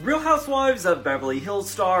Real Housewives of Beverly Hills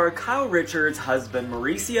star Kyle Richards' husband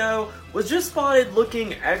Mauricio was just spotted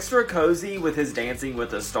looking extra cozy with his Dancing with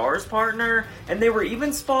the Stars partner, and they were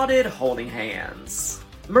even spotted holding hands.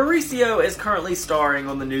 Mauricio is currently starring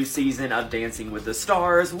on the new season of Dancing with the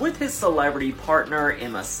Stars with his celebrity partner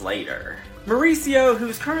Emma Slater. Mauricio,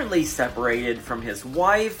 who's currently separated from his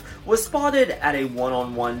wife, was spotted at a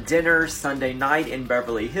one-on-one dinner Sunday night in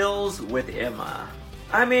Beverly Hills with Emma.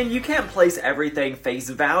 I mean, you can't place everything face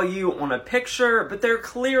value on a picture, but they're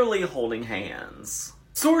clearly holding hands.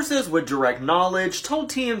 Sources with direct knowledge told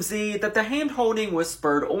TMZ that the hand-holding was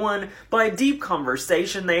spurred on by a deep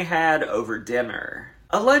conversation they had over dinner.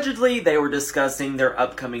 Allegedly, they were discussing their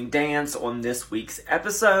upcoming dance on this week's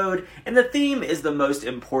episode, and the theme is the most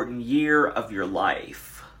important year of your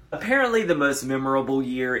life. Apparently, the most memorable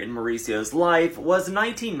year in Mauricio's life was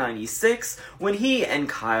 1996 when he and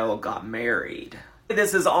Kyle got married.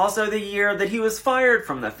 This is also the year that he was fired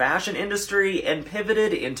from the fashion industry and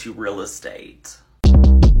pivoted into real estate.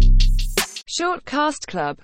 Short Cast Club